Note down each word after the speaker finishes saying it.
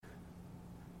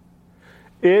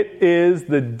It is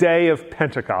the day of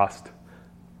Pentecost.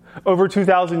 Over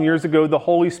 2,000 years ago, the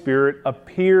Holy Spirit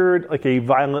appeared like a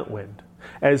violent wind,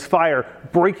 as fire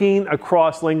breaking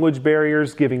across language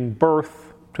barriers, giving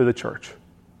birth to the church.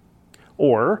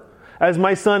 Or, as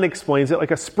my son explains it,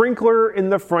 like a sprinkler in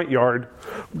the front yard,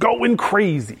 going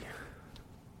crazy.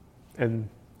 And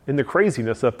in the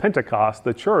craziness of Pentecost,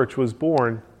 the church was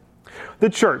born. The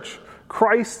church,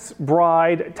 Christ's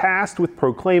bride, tasked with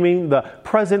proclaiming the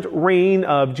present reign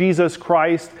of Jesus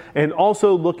Christ and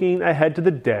also looking ahead to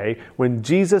the day when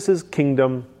Jesus'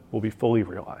 kingdom will be fully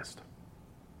realized.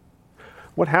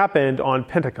 What happened on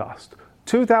Pentecost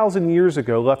 2,000 years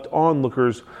ago left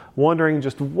onlookers wondering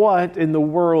just what in the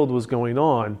world was going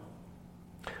on.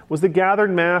 Was the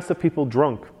gathered mass of people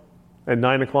drunk at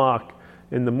 9 o'clock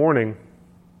in the morning?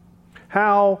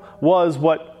 How was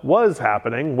what was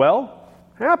happening,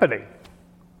 happening?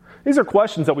 These are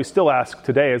questions that we still ask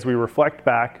today as we reflect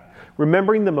back,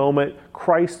 remembering the moment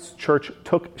Christ's church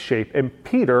took shape and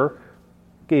Peter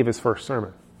gave his first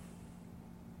sermon.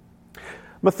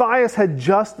 Matthias had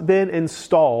just been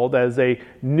installed as a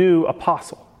new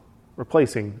apostle,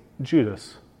 replacing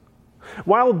Judas.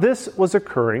 While this was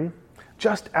occurring,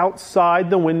 just outside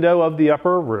the window of the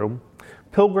upper room,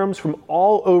 pilgrims from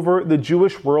all over the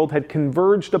Jewish world had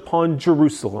converged upon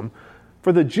Jerusalem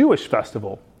for the Jewish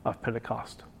festival of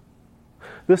Pentecost.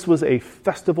 This was a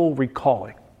festival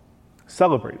recalling,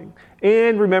 celebrating,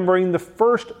 and remembering the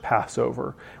first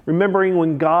Passover, remembering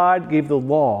when God gave the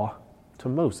law to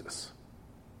Moses.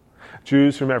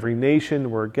 Jews from every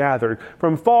nation were gathered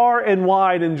from far and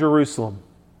wide in Jerusalem,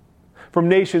 from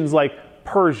nations like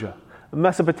Persia,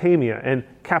 Mesopotamia, and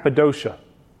Cappadocia,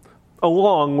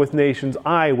 along with nations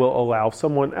I will allow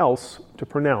someone else to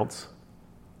pronounce.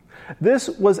 This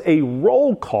was a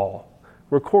roll call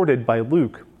recorded by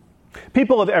Luke.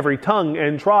 People of every tongue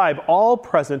and tribe, all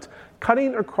present,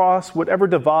 cutting across whatever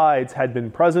divides had been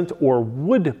present or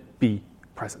would be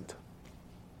present.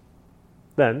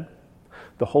 Then,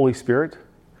 the Holy Spirit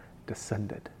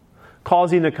descended,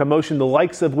 causing a commotion the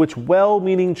likes of which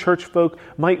well-meaning church folk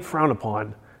might frown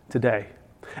upon today.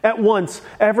 At once,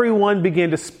 everyone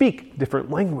began to speak different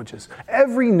languages,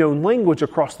 every known language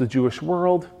across the Jewish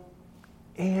world,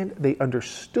 and they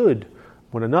understood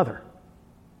one another.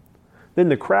 Then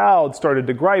the crowd started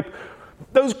to gripe,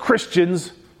 those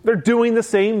Christians, they're doing the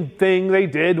same thing they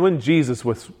did when Jesus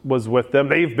was with them.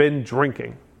 They've been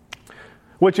drinking.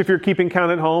 Which, if you're keeping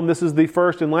count at home, this is the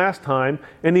first and last time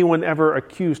anyone ever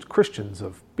accused Christians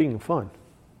of being fun.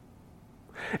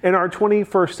 In our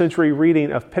 21st century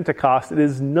reading of Pentecost, it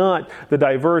is not the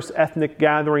diverse ethnic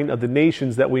gathering of the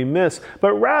nations that we miss,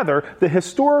 but rather the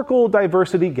historical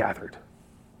diversity gathered.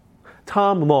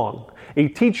 Tom Long, a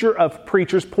teacher of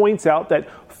preachers, points out that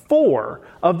 4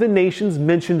 of the nations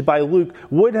mentioned by Luke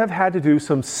would have had to do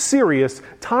some serious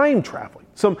time traveling,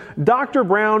 some Dr.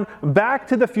 Brown, Back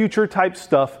to the Future type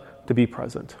stuff to be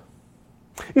present.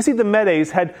 You see, the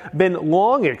Medes had been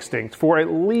long extinct for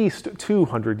at least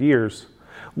 200 years.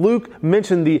 Luke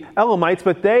mentioned the Elamites,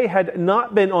 but they had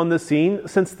not been on the scene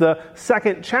since the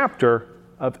 2nd chapter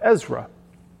of Ezra.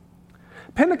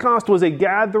 Pentecost was a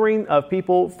gathering of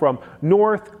people from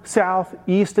north, south,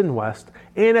 east, and west,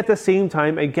 and at the same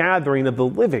time a gathering of the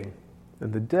living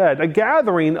and the dead, a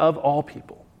gathering of all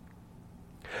people.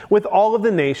 With all of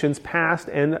the nations, past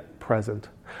and present,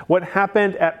 what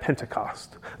happened at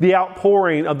Pentecost, the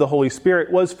outpouring of the Holy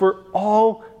Spirit, was for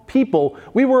all people.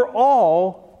 We were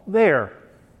all there.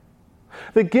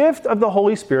 The gift of the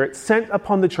Holy Spirit sent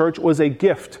upon the church was a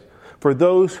gift for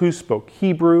those who spoke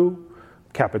Hebrew,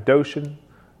 Cappadocian,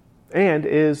 and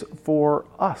is for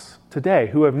us today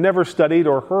who have never studied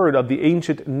or heard of the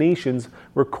ancient nations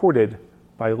recorded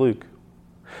by Luke.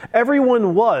 Everyone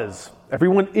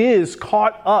is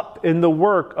caught up in the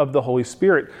work of the Holy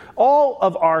Spirit. All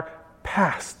of our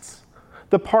pasts,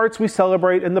 the parts we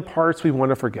celebrate and the parts we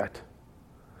want to forget.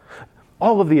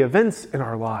 All of the events in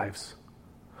our lives.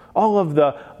 All of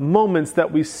the moments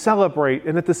that we celebrate,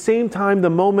 and at the same time, the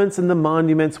moments and the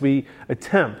monuments we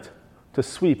attempt to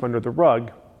sweep under the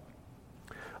rug.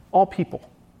 All people,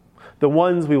 the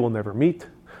ones we will never meet,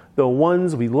 the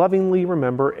ones we lovingly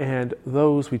remember, and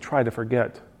those we try to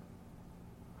forget.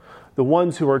 The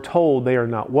ones who are told they are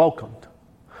not welcomed,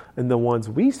 and the ones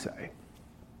we say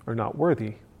are not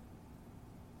worthy.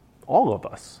 All of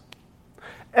us.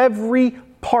 Every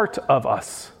part of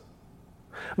us.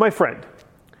 My friend,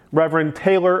 Reverend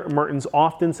Taylor Mertens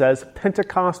often says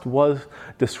Pentecost was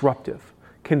disruptive,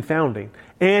 confounding,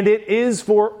 and it is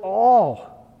for all.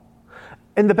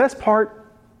 And the best part,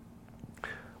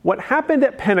 what happened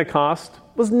at Pentecost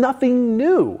was nothing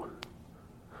new.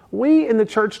 We in the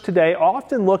church today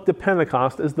often look to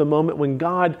Pentecost as the moment when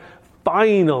God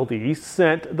finally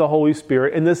sent the Holy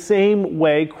Spirit in the same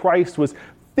way Christ was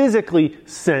physically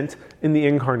sent in the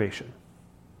incarnation.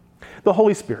 The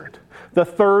Holy Spirit, the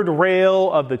third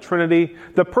rail of the Trinity,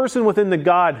 the person within the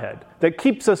Godhead that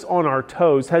keeps us on our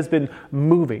toes, has been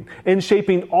moving and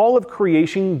shaping all of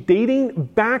creation, dating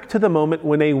back to the moment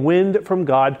when a wind from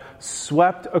God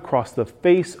swept across the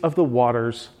face of the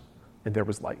waters and there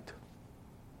was light.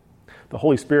 The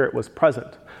Holy Spirit was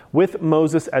present with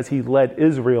Moses as he led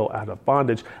Israel out of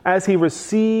bondage, as he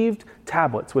received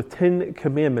tablets with 10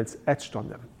 commandments etched on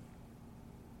them.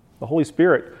 The Holy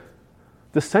Spirit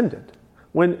descended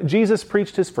when Jesus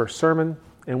preached his first sermon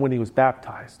and when he was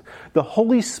baptized. The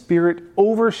Holy Spirit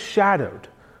overshadowed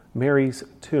Mary's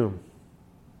tomb.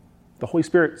 The Holy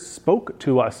Spirit spoke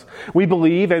to us. We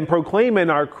believe and proclaim in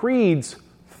our creeds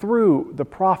through the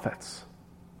prophets.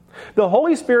 The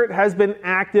Holy Spirit has been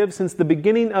active since the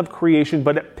beginning of creation,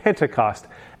 but at Pentecost,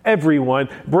 everyone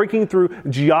breaking through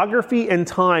geography and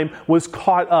time was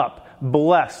caught up,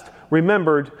 blessed,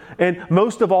 remembered, and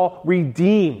most of all,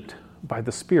 redeemed by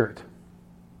the Spirit.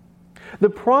 The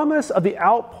promise of the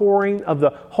outpouring of the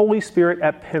Holy Spirit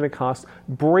at Pentecost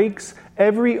breaks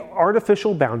every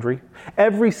artificial boundary,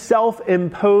 every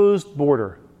self-imposed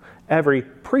border, every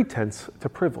pretense to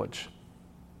privilege.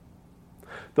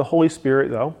 The Holy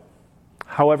Spirit, though,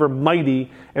 however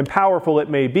mighty and powerful it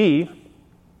may be,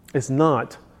 is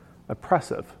not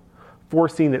oppressive,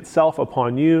 forcing itself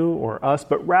upon you or us,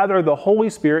 but rather the Holy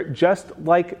Spirit, just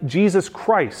like Jesus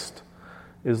Christ,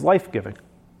 is life-giving.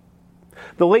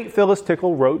 The late Phyllis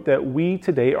Tickle wrote that we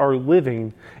today are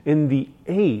living in the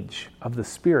age of the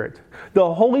Spirit.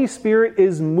 The Holy Spirit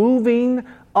is moving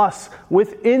us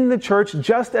within the church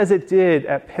just as it did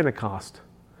at Pentecost,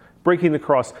 breaking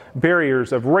across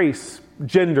barriers of race,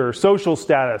 gender, social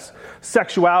status,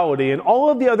 sexuality, and all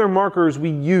of the other markers we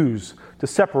use to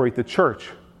separate the church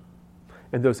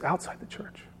and those outside the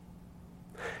church.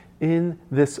 In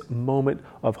this moment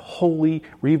of holy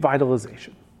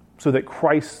revitalization, so that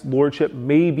Christ's lordship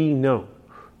may be known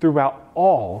throughout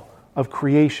all of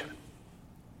creation.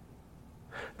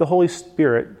 The Holy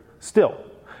Spirit still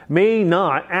may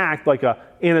not act like an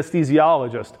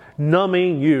anesthesiologist,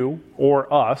 numbing you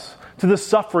or us to the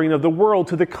suffering of the world.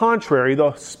 To the contrary,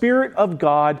 the Spirit of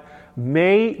God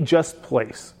may just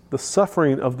place the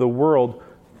suffering of the world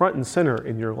front and center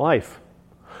in your life,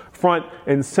 front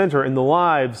and center in the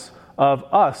lives of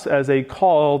us as a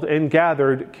called and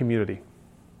gathered community.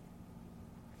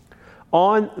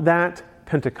 On that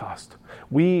Pentecost,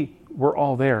 we were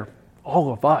all there,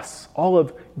 all of us, all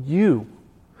of you.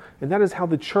 And that is how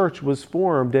the church was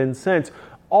formed and sent.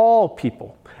 All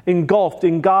people engulfed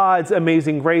in God's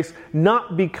amazing grace,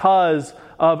 not because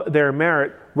of their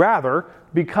merit, rather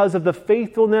because of the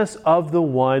faithfulness of the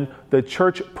one the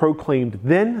church proclaimed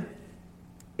then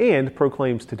and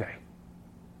proclaims today.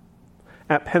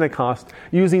 At Pentecost,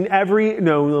 using every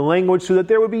known language so that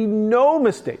there would be no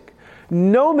mistake,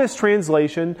 no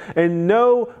mistranslation, and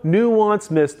no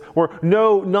nuance missed, or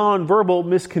no nonverbal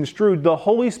misconstrued, the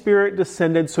Holy Spirit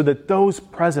descended so that those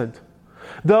present,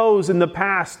 those in the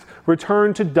past,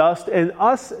 returned to dust, and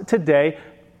us today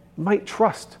might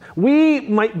trust. We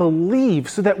might believe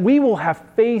so that we will have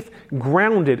faith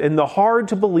grounded in the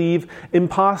hard-to-believe,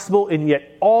 impossible, and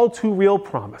yet all-too-real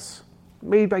promise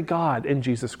made by God in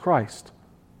Jesus Christ.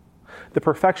 The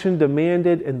perfection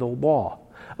demanded in the law,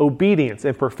 obedience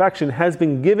and perfection has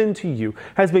been given to you,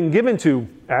 has been given to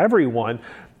everyone,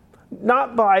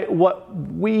 not by what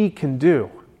we can do,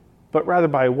 but rather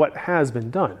by what has been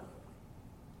done.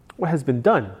 What has been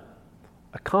done,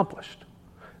 accomplished,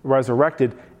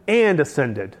 resurrected, and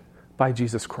ascended by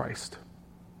Jesus Christ.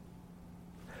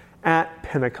 At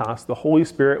Pentecost, the Holy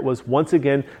Spirit was once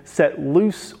again set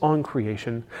loose on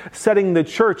creation, setting the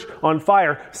church on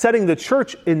fire, setting the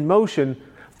church in motion,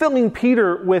 filling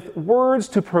Peter with words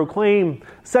to proclaim,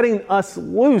 setting us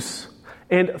loose,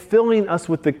 and filling us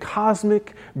with the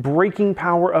cosmic breaking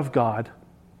power of God,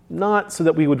 not so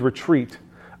that we would retreat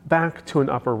back to an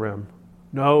upper room.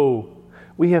 No,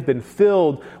 we have been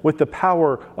filled with the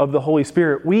power of the Holy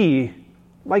Spirit. We,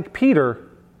 like Peter,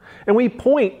 and we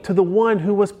point to the one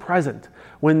who was present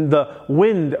when the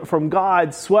wind from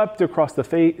God swept across the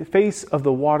face of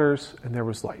the waters and there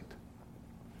was light.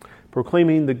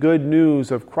 Proclaiming the good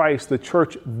news of Christ, the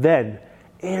church then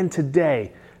and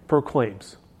today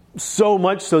proclaims. So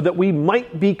much so that we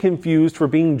might be confused for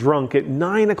being drunk at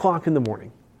 9 o'clock in the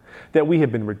morning. That we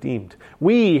have been redeemed.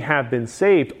 We have been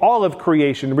saved. All of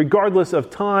creation, regardless of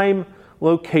time,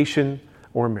 location,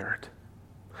 or merit.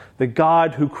 The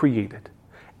God who created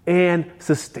and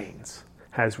sustains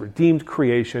has redeemed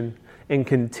creation and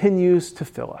continues to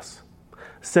fill us,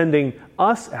 sending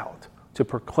us out to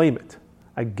proclaim it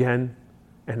again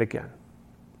and again.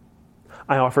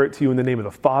 I offer it to you in the name of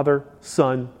the Father,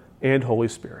 Son, and Holy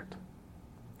Spirit.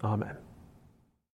 Amen.